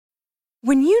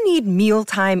When you need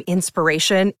mealtime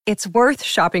inspiration, it's worth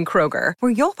shopping Kroger,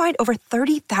 where you'll find over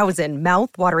 30,000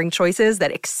 mouth-watering choices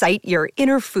that excite your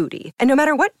inner foodie. And no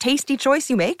matter what tasty choice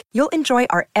you make, you'll enjoy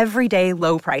our everyday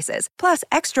low prices, plus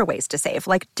extra ways to save,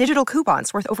 like digital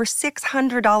coupons worth over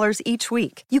 $600 each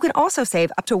week. You can also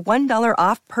save up to $1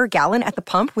 off per gallon at the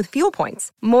pump with fuel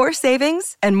points. More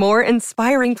savings and more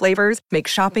inspiring flavors make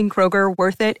shopping Kroger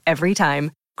worth it every time.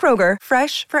 Kroger,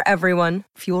 fresh for everyone.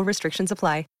 Fuel restrictions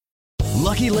apply.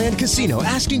 Lucky Land Casino,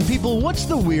 asking people, what's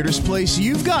the weirdest place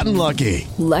you've gotten lucky?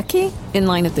 Lucky? In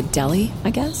line at the deli, I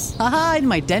guess? Aha, in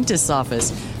my dentist's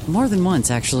office. More than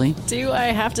once, actually. Do I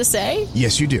have to say?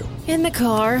 Yes, you do. In the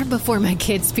car before my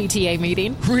kids' PTA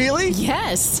meeting. Really?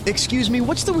 Yes. Excuse me,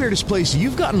 what's the weirdest place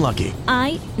you've gotten lucky?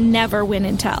 I never win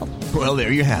and tell. Well,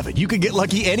 there you have it. You can get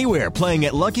lucky anywhere, playing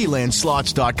at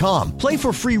LuckyLandSlots.com. Play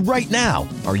for free right now.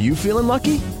 Are you feeling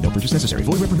lucky? No purchase necessary.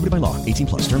 Void where prohibited by law. 18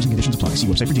 plus. Terms and conditions apply. See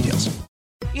website for details.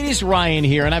 It is Ryan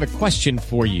here, and I have a question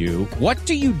for you. What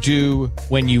do you do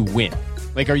when you win?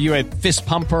 Like, are you a fist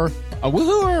pumper, a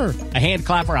woo-hooer, a hand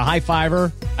clapper, a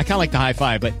high-fiver? I kind of like the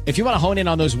high-five, but if you want to hone in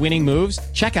on those winning moves,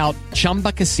 check out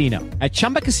Chumba Casino. At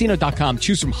ChumbaCasino.com,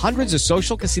 choose from hundreds of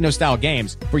social casino-style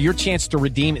games for your chance to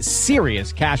redeem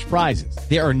serious cash prizes.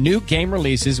 There are new game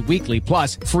releases weekly,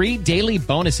 plus free daily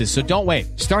bonuses, so don't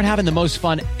wait. Start having the most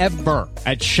fun ever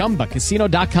at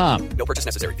ChumbaCasino.com. No purchase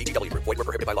necessary. VGW. Void where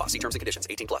prohibited by law. See terms and conditions.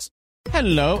 18 plus.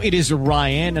 Hello, it is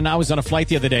Ryan, and I was on a flight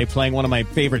the other day playing one of my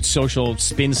favorite social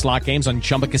spin slot games on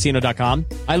ChumbaCasino.com.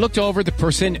 I looked over at the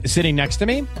person sitting next to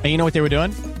me, and you know what they were doing?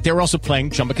 They were also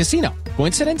playing Chumba Casino.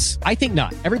 Coincidence? I think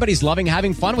not. Everybody's loving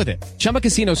having fun with it. Chumba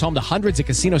Casino is home to hundreds of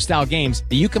casino-style games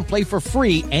that you can play for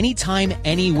free anytime,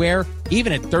 anywhere,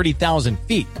 even at 30,000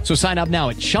 feet. So sign up now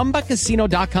at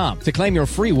ChumbaCasino.com to claim your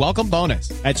free welcome bonus.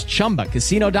 That's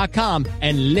ChumbaCasino.com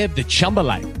and live the Chumba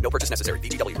life. No purchase necessary.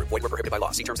 VGW. Void where prohibited by law.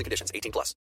 See terms and conditions. 18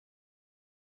 plus.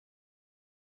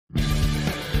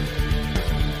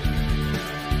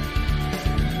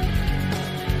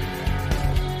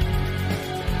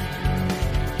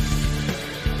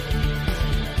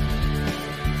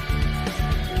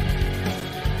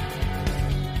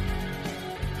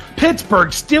 Pittsburgh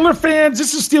Steeler fans,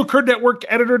 this is Steel Curtain Network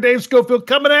editor Dave Schofield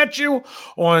coming at you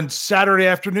on Saturday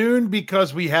afternoon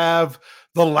because we have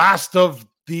the last of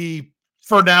the,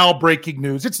 for now, breaking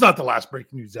news. It's not the last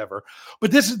breaking news ever, but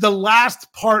this is the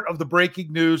last part of the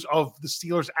breaking news of the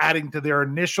Steelers adding to their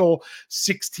initial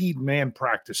 16-man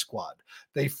practice squad.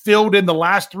 They filled in the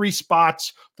last 3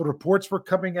 spots. The reports were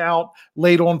coming out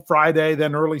late on Friday,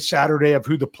 then early Saturday of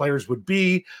who the players would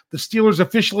be. The Steelers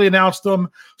officially announced them.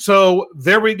 So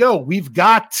there we go. We've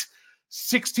got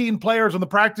 16 players on the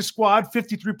practice squad,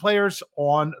 53 players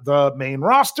on the main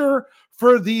roster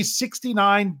for the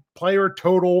 69-player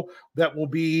total that will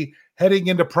be heading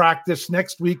into practice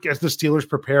next week as the Steelers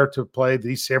prepare to play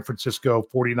the San Francisco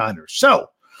 49ers. So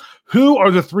who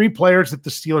are the 3 players that the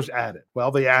Steelers added?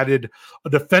 Well, they added a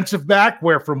defensive back,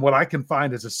 where from what I can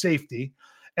find is a safety,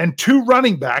 and 2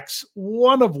 running backs,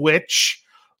 one of which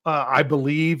I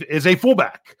believe is a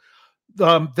fullback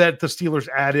that the Steelers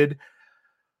added.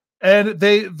 And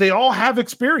they all have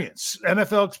experience,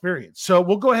 NFL experience. So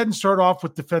we'll go ahead and start off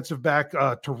with defensive back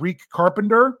Tariq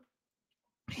Carpenter.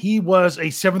 He was a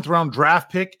 7th-round draft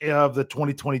pick of the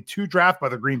 2022 draft by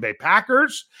the Green Bay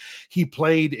Packers. He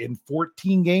played in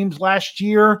 14 games last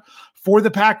year for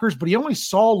the Packers, but he only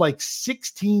saw like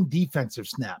 16 defensive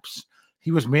snaps.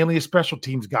 He was mainly a special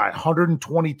teams guy,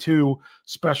 122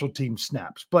 special team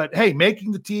snaps. But, hey,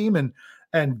 making the team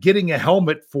and getting a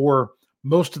helmet for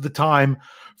most of the time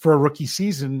for a rookie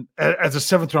season as a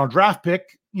 7th-round draft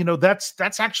pick, you know, that's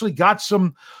actually got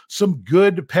some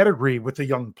good pedigree with a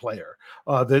young player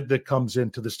that comes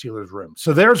into the Steelers room.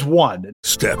 So there's one.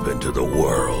 Step into the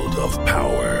world of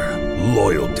power,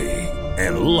 loyalty,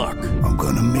 and luck. I'm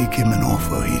going to make him an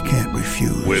offer he can't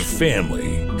refuse. With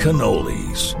family,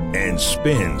 cannolis, and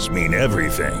spins mean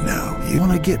everything. Now, you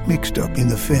want to get mixed up in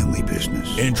the family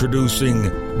business. Introducing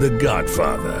The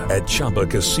Godfather at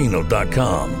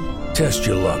ChumbaCasino.com. Test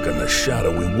your luck in the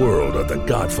shadowy world of The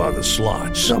Godfather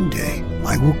slot. Someday,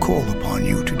 I will call upon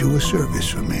you to do a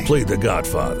service for me. Play The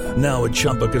Godfather, now at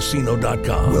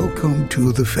ChumbaCasino.com. Welcome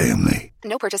to the family.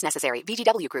 No purchase necessary.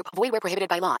 VGW Group. Void where prohibited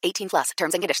by law. 18 plus.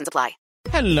 Terms and conditions apply.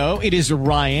 Hello, it is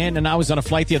Ryan, and I was on a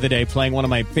flight the other day playing one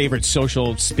of my favorite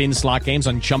social spin slot games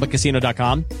on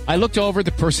ChumbaCasino.com. I looked over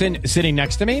the person sitting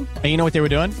next to me, and you know what they were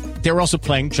doing? They were also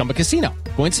playing Chumba Casino.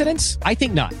 Coincidence? I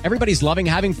think not. Everybody's loving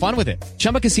having fun with it.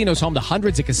 Chumba Casino is home to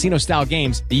hundreds of casino-style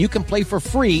games that you can play for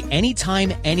free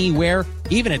anytime, anywhere,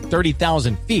 even at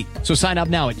 30,000 feet. So sign up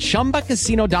now at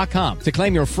ChumbaCasino.com to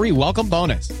claim your free welcome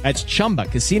bonus. That's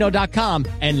ChumbaCasino.com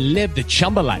and live the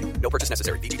Chumba life. No purchase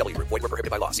necessary. VGW. Void were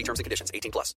prohibited by law. See terms and conditions.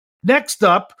 18+. Next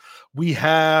up, we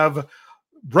have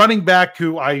running back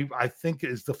who I think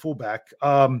is the fullback,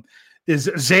 is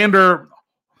Xander.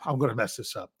 I'm going to mess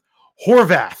this up.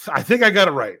 Horvath. I think I got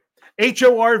it right.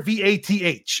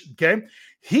 Horvath. Okay.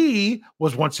 He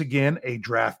was once again a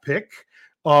draft pick,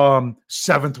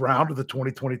 7th round of the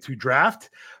 2022 draft.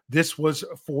 This was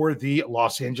for the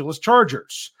Los Angeles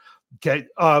Chargers. Okay.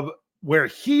 Where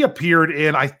he appeared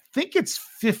in, I think it's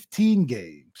 15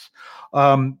 games.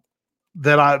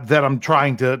 That I'm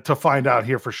trying to find out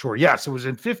here for sure. Yes, it was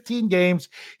in 15 games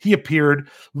he appeared.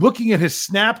 Looking at his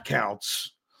snap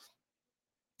counts,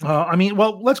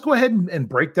 let's go ahead and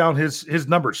break down his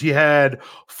numbers. He had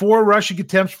 4 rushing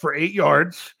attempts for 8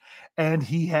 yards, and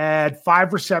he had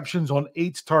 5 receptions on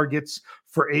 8 targets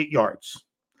for 8 yards,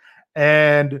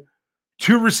 and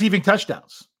 2 receiving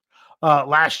touchdowns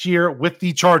last year with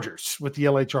the Chargers, with the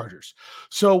LA Chargers.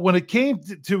 So when it came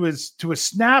to his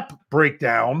snap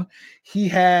breakdown, he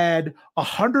had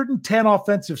 110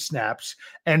 offensive snaps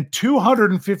and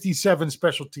 257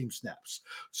 special team snaps.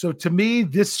 So to me,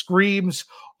 this screams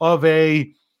of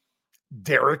a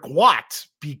Derek Watt,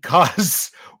 because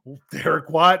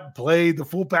Derek Watt played the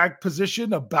fullback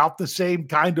position about the same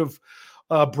kind of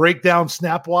breakdown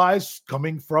snap-wise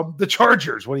coming from the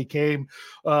Chargers when he came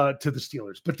to the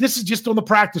Steelers. But this is just on the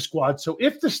practice squad. So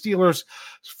if the Steelers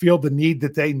feel the need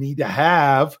that they need to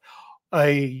have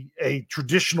a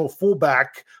traditional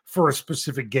fullback for a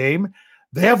specific game,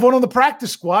 they have one on the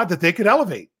practice squad that they could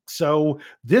elevate. So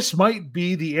this might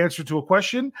be the answer to a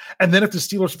question. And then if the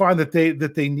Steelers find that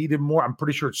they need him more, I'm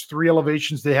pretty sure it's 3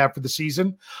 elevations they have for the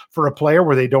season for a player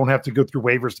where they don't have to go through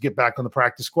waivers to get back on the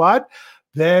practice squad,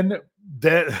 then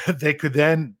they could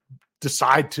then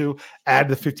decide to add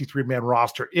the 53-man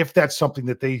roster if that's something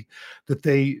that they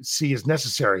see as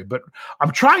necessary. But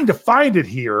I'm trying to find it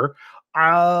here.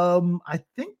 I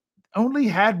think only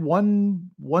had one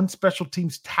special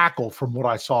teams tackle from what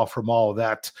I saw from all of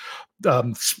that,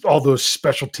 all those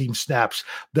special team snaps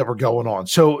that were going on.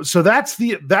 So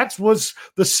that was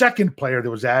the second player that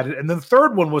was added. And then the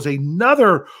third one was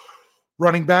another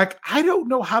running back. I don't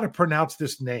know how to pronounce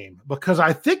this name because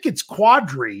I think it's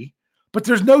Quadri, but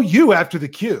there's no U after the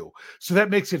Q. So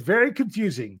that makes it very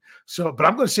confusing. But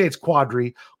I'm going to say it's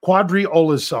Quadri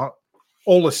Olison.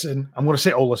 I'm going to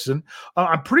say Olison.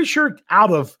 I'm pretty sure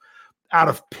out of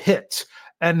Pitt.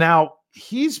 And now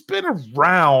he's been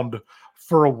around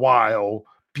for a while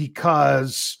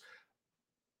because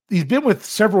he's been with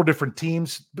several different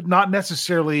teams, but not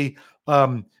necessarily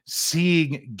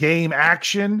seeing game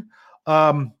action.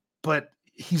 But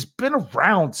he's been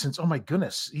around since, oh my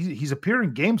goodness, he's appeared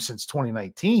in games since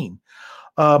 2019.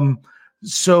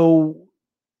 So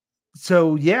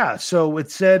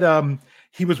it said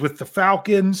he was with the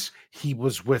Falcons. He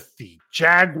was with the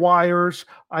Jaguars,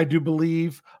 I do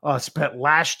believe, spent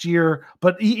last year.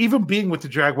 But even being with the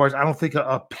Jaguars, I don't think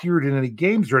appeared in any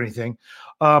games or anything,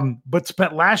 but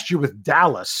spent last year with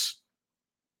Dallas.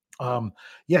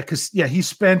 He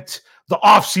spent the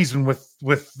offseason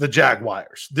with the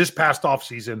Jaguars. This past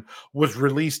offseason was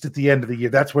released at the end of the year.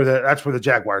 That's where the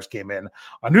Jaguars came in.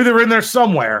 I knew they were in there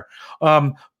somewhere.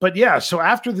 So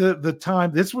after the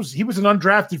time, he was an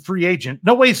undrafted free agent.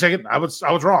 No, wait a second. I was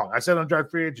wrong. I said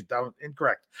undrafted free agent. That was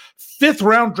incorrect. 5th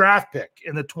round draft pick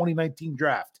in the 2019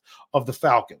 draft of the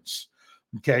Falcons.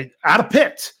 Okay, out of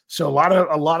Pitt. So a lot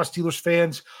of Steelers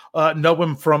fans know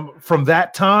him from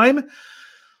that time.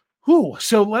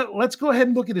 So let's go ahead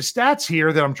and look at his stats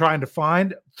here that I'm trying to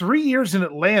find. 3 years in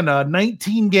Atlanta,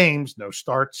 19 games, no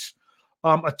starts,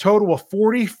 a total of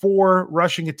 44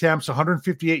 rushing attempts,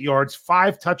 158 yards,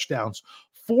 5 touchdowns.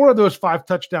 4 of those 5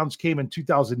 touchdowns came in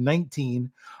 2019,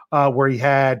 where he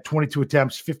had 22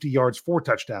 attempts, 50 yards, 4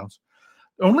 touchdowns.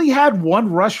 Only had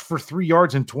 1 rush for 3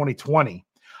 yards in 2020,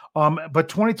 but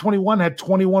 2021 had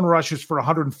 21 rushes for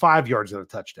 105 yards and a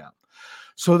touchdown.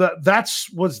 So that's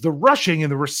was the rushing.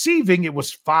 And the receiving, it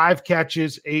was 5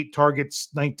 catches, 8 targets,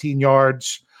 19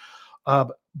 yards.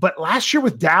 But last year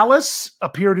with Dallas,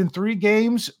 appeared in 3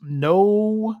 games,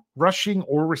 no rushing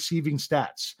or receiving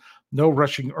stats. No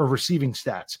rushing or receiving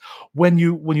stats. When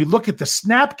you look at the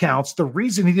snap counts, the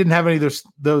reason he didn't have any of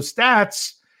those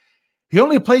stats, he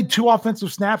only played 2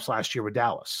 offensive snaps last year with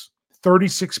Dallas.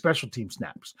 36 special team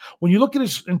snaps. When you look at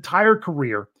his entire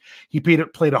career, he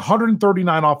played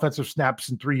 139 offensive snaps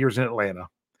in 3 years in Atlanta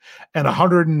and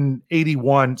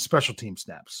 181 special team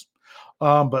snaps.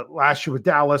 But last year with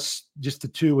Dallas, just the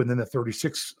 2 and then the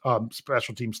 36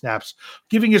 special team snaps,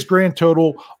 giving his grand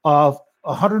total of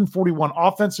 141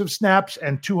 offensive snaps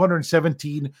and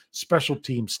 217 special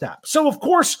team snaps. So, of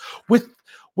course,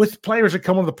 with players that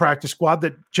come on the practice squad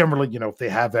that generally, if they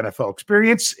have NFL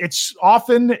experience, it's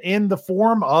often in the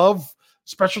form of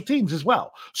special teams as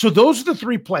well. So those are the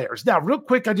 3 players. Now, real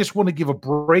quick, I just want to give a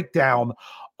breakdown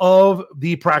of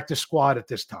the practice squad at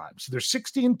this time. So there's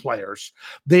 16 players.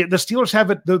 The Steelers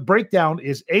have it. The breakdown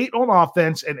is 8 on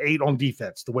offense and 8 on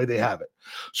defense, the way they have it.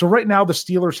 So right now the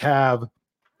Steelers have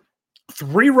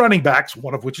 3 running backs,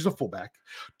 one of which is a fullback,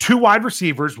 2 wide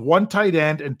receivers, 1 tight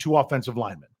end, and 2 offensive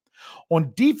linemen.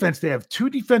 On defense, they have 2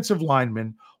 defensive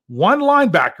linemen, 1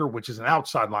 linebacker, which is an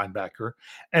outside linebacker,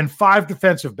 and 5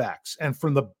 defensive backs. And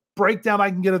from the breakdown I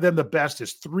can get of them, the best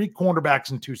is 3 cornerbacks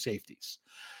and 2 safeties.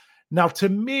 Now, to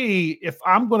me, if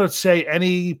I'm going to say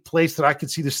any place that I could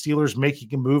see the Steelers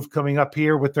making a move coming up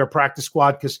here with their practice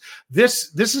squad, because this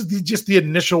is just the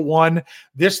initial one.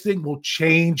 This thing will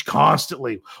change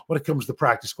constantly when it comes to the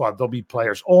practice squad. There'll be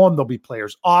players on, there'll be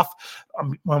players off.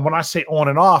 When I say on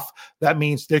and off, that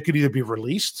means they could either be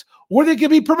released or they could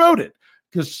be promoted,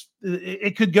 because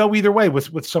it could go either way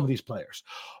with some of these players.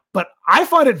 But I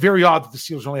find it very odd that the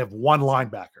Steelers only have 1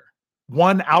 linebacker.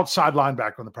 1 outside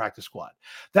linebacker on the practice squad.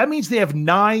 That means they have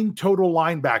 9 total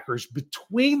linebackers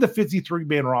between the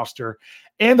 53-man roster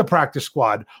and the practice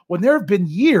squad, when there have been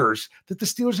years that the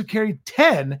Steelers have carried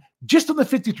 10 just on the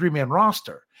 53-man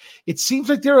roster. It seems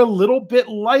like they're a little bit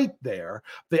light there.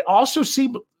 They also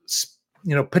seem,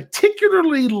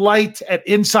 particularly light at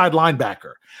inside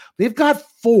linebacker. They've got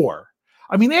 4.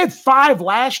 I mean, they had 5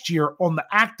 last year on the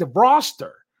active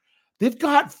roster. They've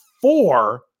got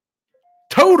 4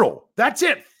 total. That's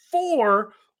it.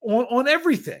 4 on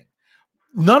everything.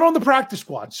 None on the practice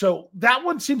squad. So that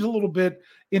one seems a little bit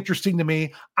interesting to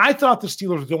me. I thought the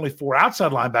Steelers with only 4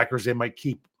 outside linebackers, they might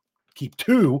keep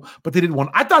 2, but they did 1.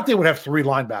 I thought they would have 3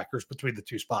 linebackers between the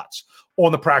 2 spots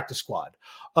on the practice squad.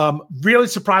 Really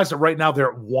surprised that right now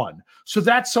they're at 1. So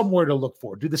that's somewhere to look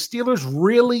for. Do the Steelers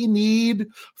really need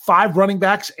 5 running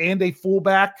backs and a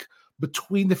fullback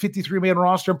between the 53-man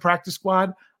roster and practice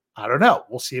squad? I don't know.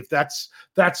 We'll see if that's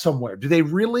somewhere. Do they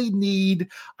really need,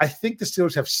 I think the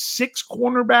Steelers have 6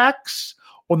 cornerbacks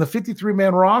on the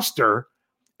 53-man roster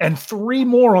and 3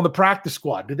 more on the practice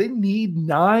squad. Do they need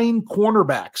 9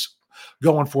 cornerbacks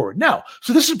going forward? No.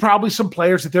 So this is probably some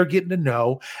players that they're getting to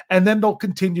know, and then they'll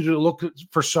continue to look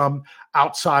for some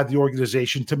outside the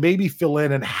organization to maybe fill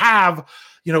in and have,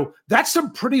 that's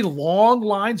some pretty long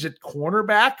lines at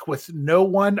cornerback with no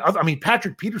one. I mean,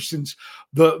 Patrick Peterson's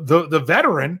the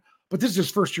veteran, but this is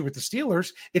his first year with the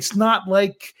Steelers. It's not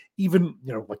like even,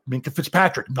 like Minkah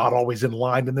Fitzpatrick, not always in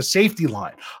line in the safety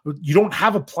line. You don't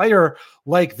have a player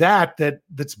like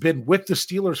that's been with the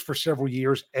Steelers for several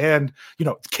years. And,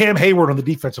 Cam Hayward on the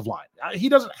defensive line. He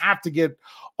doesn't have to get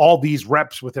all these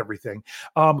reps with everything.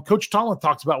 Coach Tomlin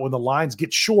talks about when the lines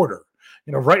get shorter.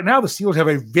 Right now the Steelers have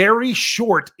a very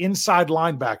short inside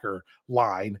linebacker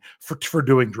line for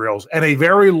doing drills and a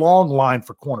very long line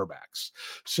for cornerbacks.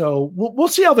 So we'll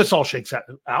see how this all shakes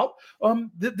out.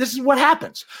 This is what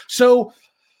happens. So,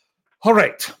 all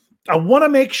right. I want to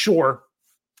make sure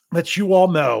that you all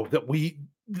know that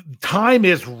time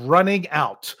is running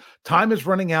out. Time is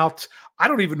running out. I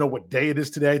don't even know what day it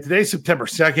is today. Today's September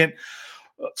 2nd.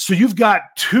 So you've got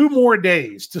 2 more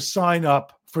days to sign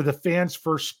up for the Fans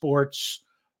First Sports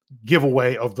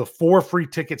giveaway of the 4 free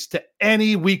tickets to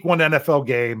any Week 1 NFL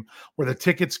game, where the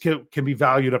tickets can be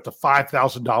valued up to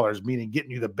 $5,000, meaning getting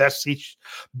you the best seats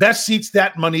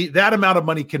that amount of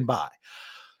money can buy.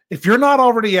 If you're not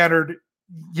already entered,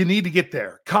 you need to get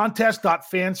there.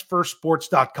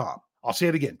 Contest.fansfirstsports.com. I'll say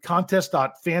it again.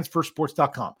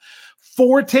 Contest.fansfirstsports.com.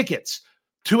 4 tickets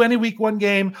to any Week 1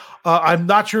 game. I'm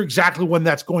not sure exactly when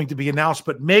that's going to be announced,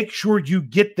 but make sure you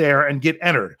get there and get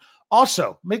entered.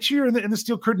 Also, make sure you're in the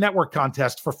Steel Curtain Network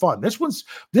contest for fun. This one's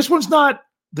not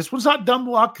dumb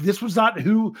luck. This one's not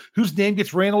whose name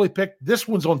gets randomly picked. This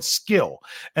one's on skill,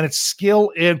 and it's skill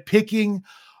in picking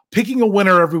a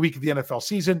winner every week of the NFL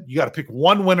season. You got to pick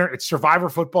one winner. It's Survivor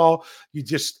football. You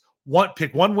just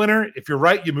pick one winner. If you're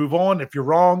right, you move on. If you're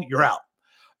wrong, you're out.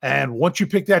 And once you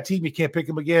pick that team, you can't pick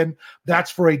them again.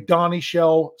 That's for a Donnie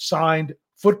Shell signed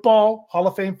football, Hall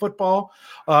of Fame football,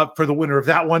 for the winner of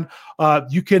that one.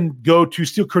 You can go to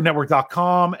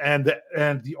steelcurtainnetwork.com, and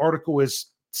the article is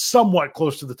somewhat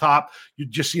close to the top. You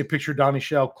just see a picture of Donnie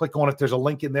Shell. Click on it. There's a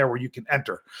link in there where you can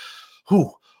enter.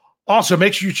 Also,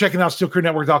 make sure you're checking out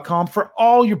SteelCurtainNetwork.com for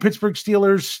all your Pittsburgh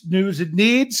Steelers news and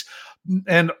needs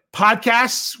and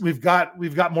podcasts. We've got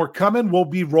more coming. We'll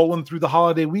be rolling through the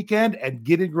holiday weekend and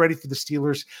getting ready for the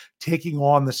Steelers taking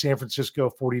on the San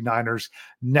Francisco 49ers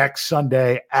next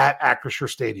Sunday at Acrisure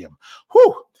Stadium.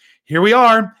 Whew, here we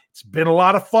are. It's been a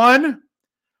lot of fun.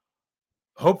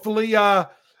 Hopefully,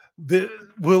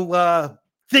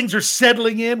 things are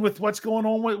settling in with what's going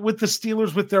on with the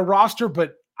Steelers with their roster,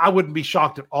 but I wouldn't be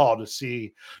shocked at all to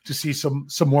see some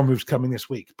more moves coming this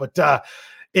week. But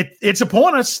it's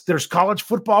upon us. There's college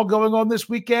football going on this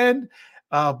weekend.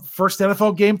 First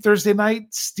NFL game Thursday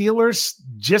night. Steelers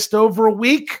just over a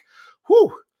week.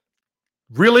 Whew.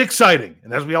 Really exciting.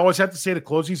 And as we always have to say to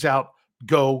close these out,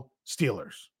 go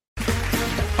Steelers.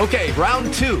 Okay,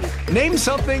 round two. Name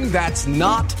something that's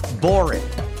not boring.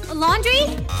 A laundry?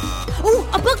 Ooh,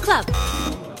 a book club.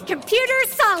 Computer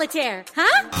solitaire,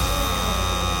 huh?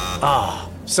 Ah,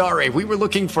 sorry, we were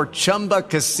looking for Chumba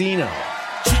Casino.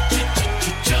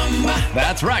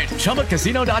 That's right,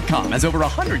 ChumbaCasino.com has over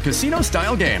 100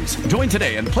 casino-style games. Join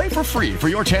today and play for free for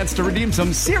your chance to redeem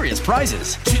some serious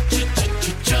prizes.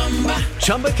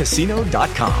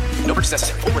 ChumbaCasino.com. No purchase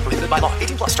necessary. Void where prohibited by law.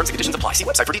 18+. Terms and conditions apply. See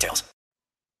website for details.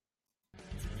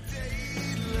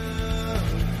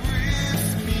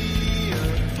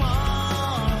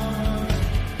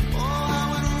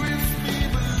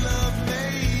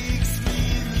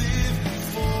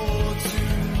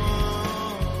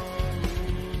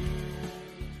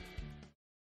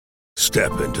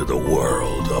 Step into the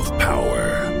world of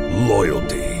power,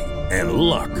 loyalty, and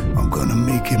luck. I'm gonna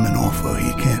make him an offer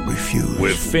he can't refuse.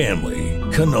 With family,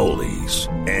 cannolis,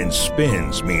 and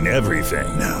spins mean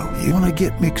everything. Now, you wanna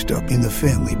get mixed up in the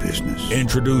family business.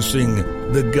 Introducing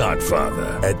The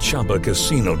Godfather at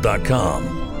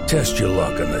ChumbaCasino.com. Test your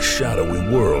luck in the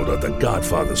shadowy world of The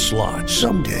Godfather slot.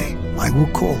 Someday, I will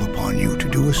call upon you to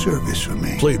do a service for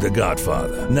me. Play The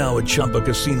Godfather now at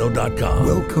ChumbaCasino.com.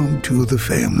 Welcome to the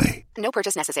family. No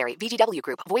purchase necessary. VGW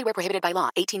Group. Void where prohibited by law.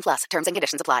 18+. Terms and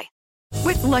conditions apply.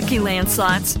 With Lucky Land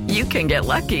Slots, you can get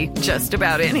lucky just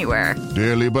about anywhere.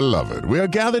 Dearly beloved, we are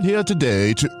gathered here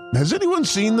today to... Has anyone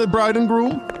seen the bride and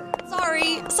groom?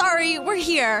 Sorry, we're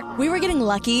here. We were getting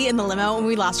lucky in the limo and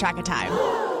we lost track of time.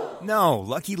 No,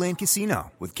 Lucky Land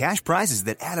Casino, with cash prizes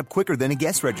that add up quicker than a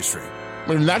guest registry.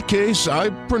 In that case,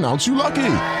 I pronounce you lucky.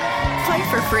 Play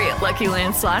for free at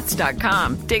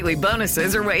LuckyLandSlots.com. Daily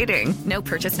bonuses are waiting. No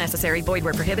purchase necessary. Void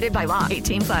where prohibited by law.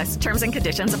 18+. Terms and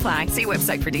conditions apply. See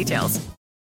website for details.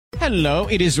 Hello,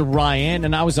 it is Ryan,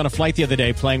 and I was on a flight the other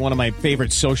day playing one of my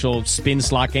favorite social spin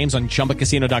slot games on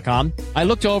ChumbaCasino.com. I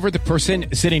looked over at the person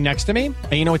sitting next to me,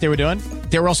 and you know what they were doing?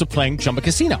 They were also playing Chumba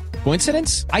Casino.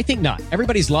 Coincidence? I think not.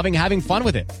 Everybody's loving having fun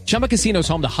with it. Chumba Casino is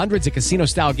home to hundreds of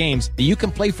casino-style games that you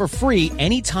can play for free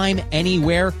anytime,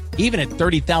 anywhere, even at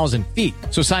 30,000 feet.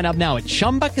 So sign up now at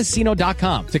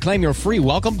ChumbaCasino.com to claim your free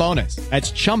welcome bonus.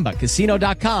 That's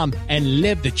ChumbaCasino.com and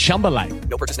live the Chumba life.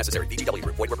 No purchase necessary. VGW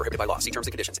Group. Void where prohibited by law. See terms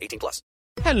and conditions. 18+.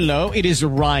 Hello, it is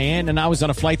Ryan, and I was on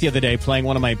a flight the other day playing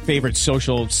one of my favorite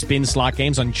social spin slot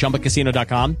games on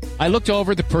ChumbaCasino.com. I looked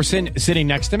over at the person sitting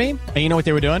next to me, and you know what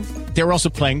they were doing? They were also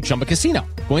playing Chumba Casino.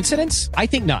 Coincidence? I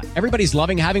think not. Everybody's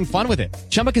loving having fun with it.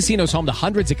 Chumba Casino is home to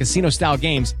hundreds of casino-style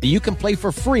games that you can play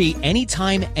for free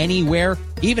anytime, anywhere,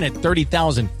 even at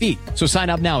 30,000 feet. So sign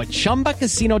up now at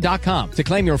ChumbaCasino.com to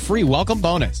claim your free welcome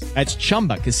bonus. That's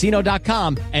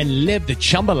ChumbaCasino.com and live the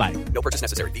Chumba life. No purchase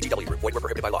necessary. VGW Group. Void where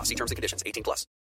prohibited by law. See terms and conditions. 18+.